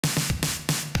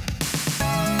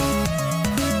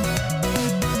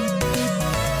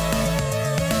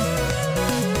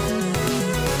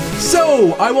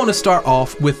So, I want to start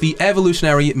off with the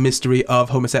evolutionary mystery of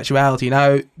homosexuality.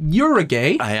 Now, you're a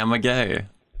gay. I am a gay.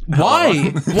 Why?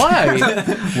 Why?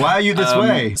 Why are you this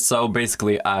way? So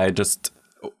basically, I just,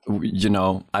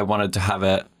 I wanted to have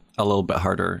it a little bit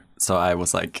harder. So I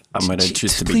was like, I'm going to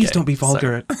choose to be gay. Please don't be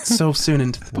vulgar so soon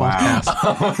into the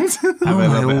podcast. Oh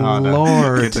my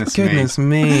Lord. Goodness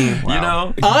me.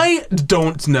 Wow. I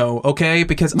don't know, okay?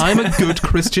 Because I'm a good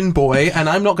Christian boy and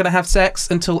I'm not going to have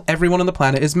sex until everyone on the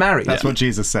planet is married. That's what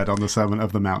Jesus said on the Sermon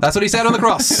of the Mount. That's what he said on the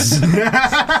cross.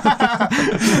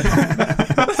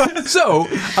 So,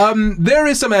 there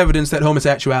is some evidence that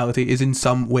homosexuality is in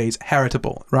some ways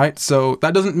heritable, right? So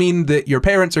that doesn't mean that your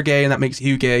parents are gay and that makes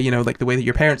you gay, like the way that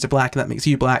your parents are black and that makes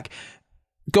you black.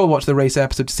 Go watch the race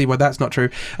episode to see why that's not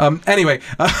true. Anyway,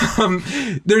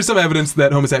 there's some evidence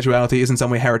that homosexuality is in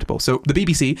some way heritable. So the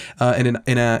BBC, in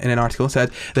an article, said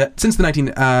that since the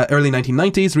early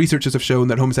 1990s, researchers have shown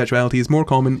that homosexuality is more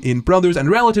common in brothers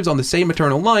and relatives on the same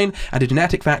maternal line, and a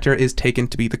genetic factor is taken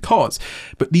to be the cause.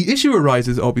 But the issue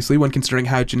arises, obviously, when considering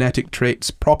how genetic traits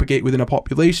propagate within a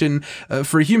population.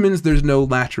 For humans, there's no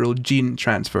lateral gene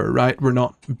transfer, right? We're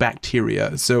not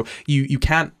bacteria, so you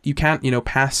can't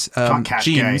pass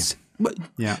genes.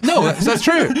 Yeah. No, that's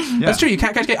true. Yeah. That's true. You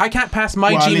can't catch. I can't pass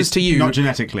my genes to you. Not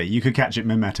genetically. You could catch it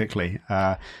mimetically.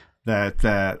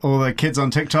 All the kids on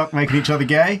TikTok making each other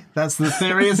gay. That's the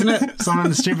theory, isn't it?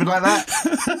 Something stupid like that.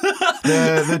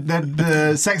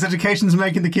 The sex education's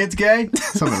making the kids gay.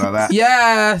 Something like that.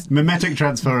 Yeah. Mimetic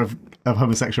transfer of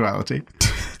homosexuality.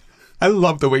 I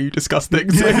love the way you discuss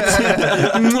things.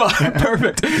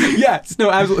 Perfect. Yes,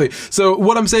 no, absolutely. So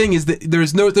what I'm saying is that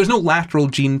there's no lateral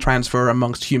gene transfer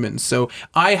amongst humans. So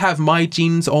I have my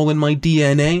genes all in my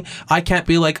DNA. I can't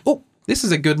be like, oh, this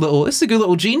is a good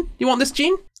little gene. You want this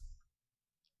gene?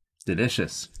 It's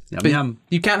delicious. Yum, but yum.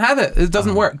 You can't have it. It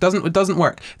doesn't work. It doesn't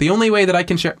work. The only way that I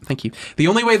can share The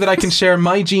only way that I can share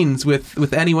my genes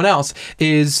with anyone else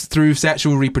is through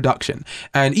sexual reproduction.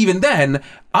 And even then,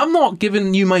 I'm not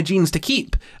giving you my genes to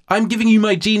keep. I'm giving you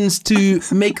my genes to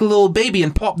make a little baby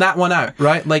and pop that one out,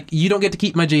 right? Like, you don't get to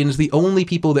keep my genes. The only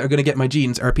people that are going to get my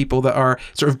genes are people that are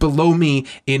sort of below me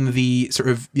in the sort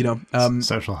of,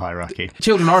 social hierarchy.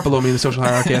 Children are below me in the social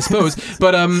hierarchy, I suppose.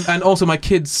 But, and also my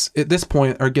kids at this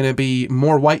point are going to be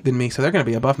more white than me, so they're going to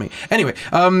be above me. Anyway,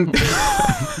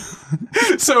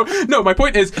 so, no, my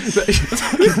point is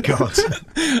that God.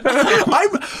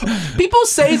 People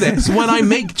say this when I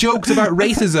make jokes about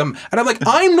racism, and I'm like,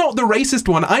 I'm not the racist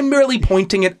one. I'm merely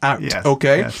pointing it out,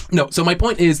 okay? Yes. No, so my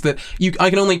point is that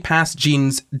I can only pass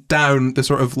genes down the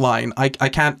sort of line. I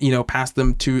can't, pass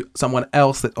them to someone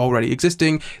else that's already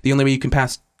existing. The only way you can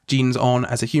pass genes on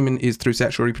as a human is through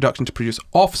sexual reproduction to produce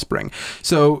offspring.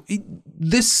 So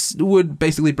this would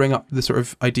basically bring up the sort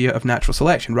of idea of natural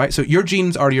selection, right? So your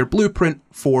genes are your blueprint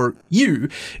for you.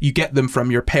 You get them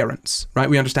from your parents, right?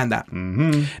 We understand that.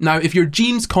 Mm-hmm. Now, if your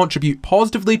genes contribute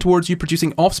positively towards you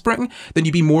producing offspring, then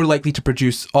you'd be more likely to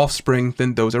produce offspring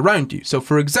than those around you. So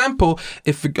for example,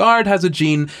 if Vigard has a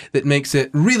gene that makes it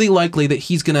really likely that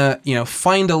he's gonna,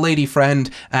 find a lady friend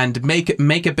and make a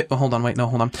bit. Oh, hold on. Now,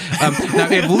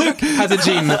 if Luke has a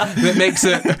gene that makes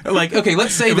it like, okay,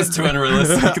 let's say it was too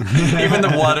unrealistic. Even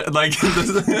the water, like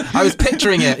I was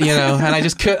picturing it, and I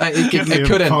just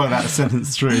couldn't. Follow that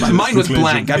sentence through. Mine was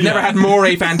blank. I've never had more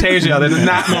aphantasia than in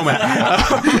that moment.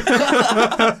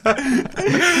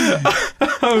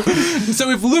 So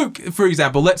if Luke, for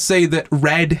example, let's say that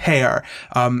red hair,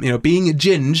 being a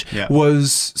ginge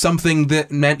was something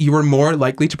that meant you were more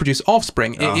likely to produce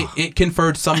offspring. It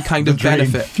conferred some kind of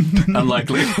benefit.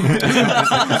 Unlikely.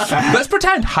 Let's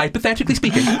pretend, hypothetically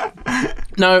speaking.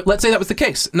 Now, let's say that was the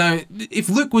case. Now, if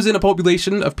Luke was in a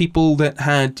population of people that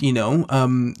had,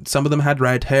 some of them had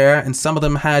red hair and some of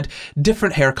them had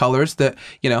different hair colors that,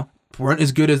 weren't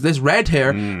as good as this red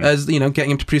hair as,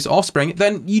 getting him to produce offspring,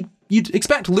 then you'd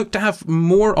expect Luke to have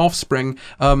more offspring,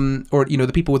 or,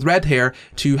 the people with red hair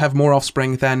to have more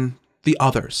offspring than the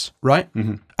others, right?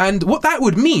 Mm-hmm. And what that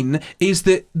would mean is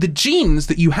that the genes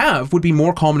that you have would be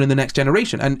more common in the next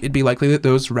generation, and it'd be likely that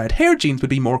those red hair genes would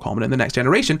be more common in the next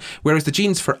generation, whereas the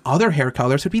genes for other hair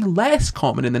colors would be less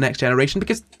common in the next generation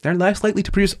because they're less likely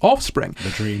to produce offspring. The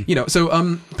dream. So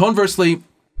conversely,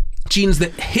 genes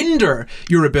that hinder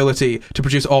your ability to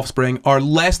produce offspring are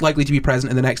less likely to be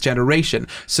present in the next generation.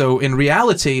 So in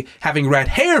reality, having red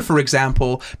hair, for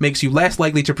example, makes you less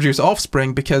likely to produce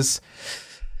offspring because...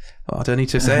 Oh, I don't need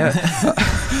to say it.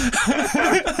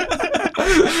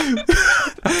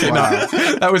 Wow.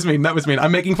 That was mean. That was mean.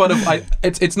 I'm making fun of.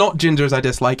 It's not gingers I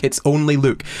dislike. It's only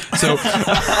Luke. So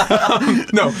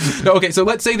no. Okay. So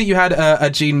let's say that you had a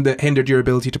gene that hindered your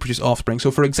ability to produce offspring.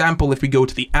 So for example, if we go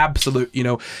to the absolute,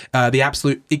 the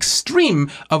absolute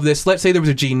extreme of this, let's say there was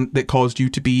a gene that caused you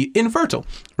to be infertile,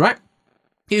 right?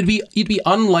 You'd be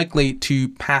unlikely to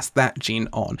pass that gene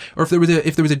on, or if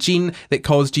there was a gene that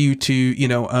caused you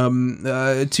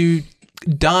to to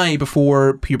die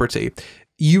before puberty,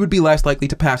 you would be less likely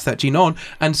to pass that gene on,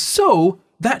 and so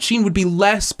that gene would be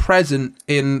less present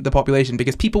in the population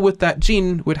because people with that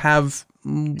gene would have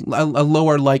a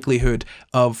lower likelihood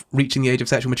of reaching the age of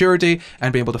sexual maturity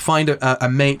and being able to find a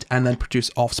mate and then produce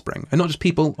offspring. And not just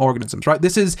people, organisms, right?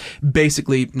 This is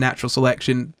basically natural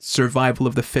selection, survival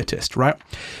of the fittest, right?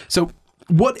 So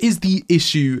what is the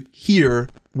issue here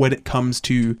when it comes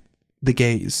to the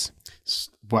gays?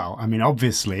 Well, I mean,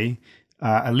 obviously,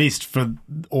 at least for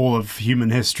all of human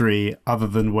history, other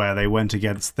than where they went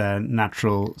against their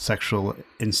natural sexual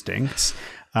instincts,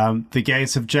 the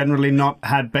gays have generally not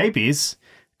had babies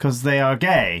because they are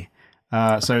gay.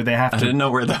 So they have to... I didn't know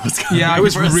where that was going. Yeah, I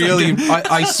was really...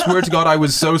 I swear to God, I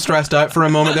was so stressed out for a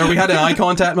moment there. We had an eye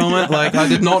contact moment. Like, I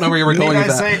did not know where you were going with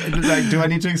that. Do I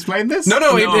need to explain this? No.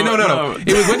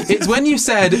 It's when you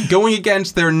said going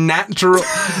against their natural...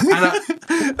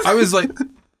 And I was like...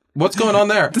 What's going on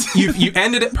there? You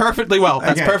ended it perfectly well.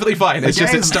 That's perfectly fine. It's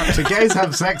just it starts. The gays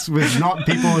have sex with not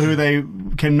people who they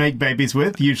can make babies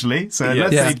with, usually. So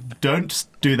unless they don't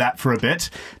do that for a bit,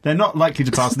 they're not likely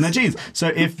to pass on their genes.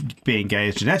 So if being gay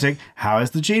is genetic, how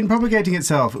is the gene propagating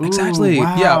itself? Ooh, exactly.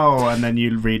 Wow. Yeah. And then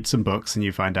you read some books and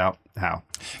you find out how.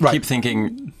 Right. Keep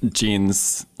thinking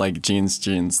genes, like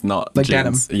genes, not like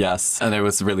genes. denim. Yes. And it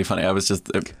was really funny. I was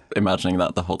just imagining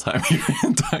that the whole time.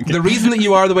 The reason that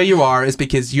you are the way you are is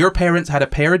because your parents had a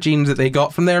pair of genes that they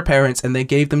got from their parents and they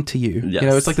gave them to you.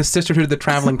 Yes. It's like the Sisterhood of the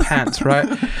Traveling Pants, right?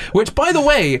 Which, by the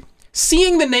way,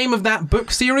 seeing the name of that book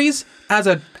series as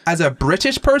a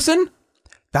British person,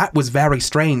 that was very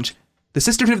strange. The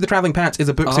Sisterhood of the Traveling Pants is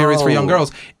a book series for young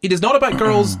girls. It is not about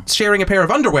girls sharing a pair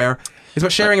of underwear. It's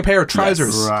about sharing a pair of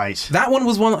trousers. Yes. Right. That one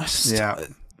was one... Yeah.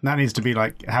 That needs to be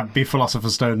be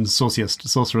Philosopher's Stone,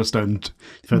 Sorcerer's Stone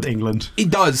for England. It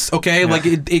does, okay? Yeah. Like,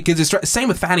 it gives same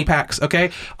with fanny packs,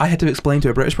 okay? I had to explain to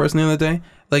a British person the other day.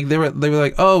 Like, they were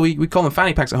like, oh, we call them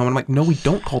fanny packs at home. And I'm like, no, we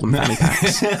don't call them fanny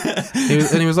packs.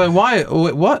 And he was like, why?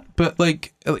 What? But,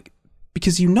 like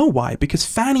because you know why. Because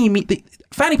fanny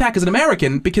pack is an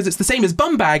American because it's the same as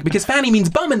bum bag because fanny means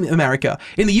bum in America.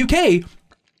 In the UK,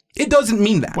 it doesn't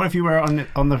mean that. What if you wear it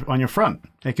on your front?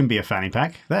 It can be a fanny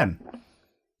pack then.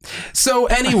 So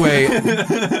anyway,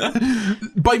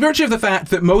 by virtue of the fact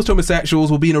that most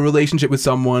homosexuals will be in a relationship with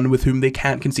someone with whom they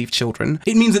can't conceive children,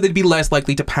 it means that they'd be less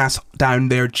likely to pass down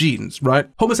their genes, right?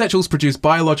 Homosexuals produce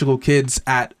biological kids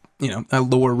at a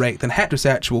lower rate than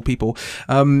heterosexual people.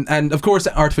 And of course,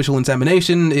 artificial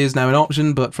insemination is now an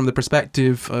option, but from the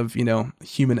perspective of,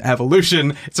 human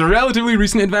evolution, it's a relatively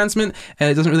recent advancement and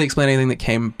it doesn't really explain anything that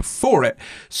came before it.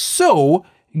 So,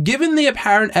 given the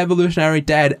apparent evolutionary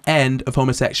dead end of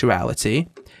homosexuality,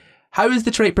 how has the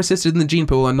trait persisted in the gene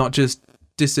pool and not just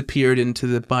disappeared into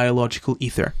the biological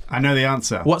ether? I know the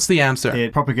answer. What's the answer?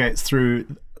 It propagates through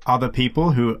other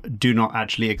people who do not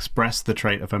actually express the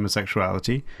trait of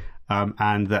homosexuality.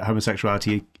 And that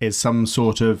homosexuality is some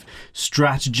sort of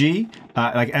strategy,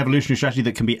 like evolutionary strategy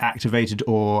that can be activated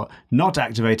or not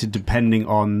activated depending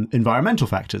on environmental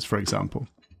factors, for example.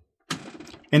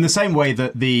 In the same way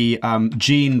that the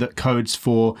gene that codes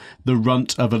for the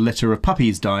runt of a litter of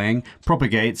puppies dying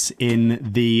propagates in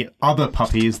the other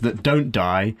puppies that don't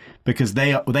die because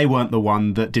they weren't the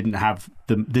one that didn't have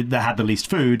that had the least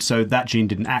food, so that gene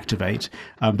didn't activate,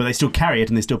 but they still carry it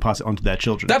and they still pass it on to their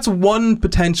children. That's one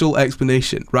potential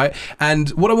explanation, right? And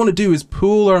what I want to do is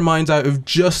pull our minds out of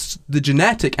just the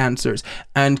genetic answers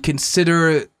and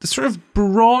consider the sort of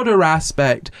broader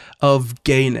aspect of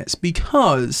gayness,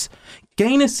 because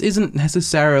gayness isn't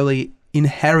necessarily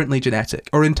inherently genetic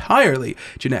or entirely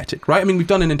genetic, right? I mean, we've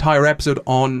done an entire episode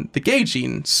on the gay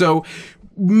gene, so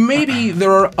maybe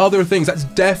there are other things. That's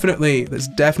definitely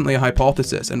a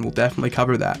hypothesis, and we'll definitely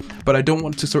cover that. But I don't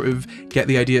want to sort of get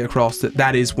the idea across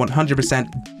that is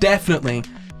 100% definitely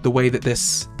the way that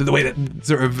this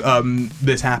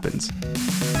happens.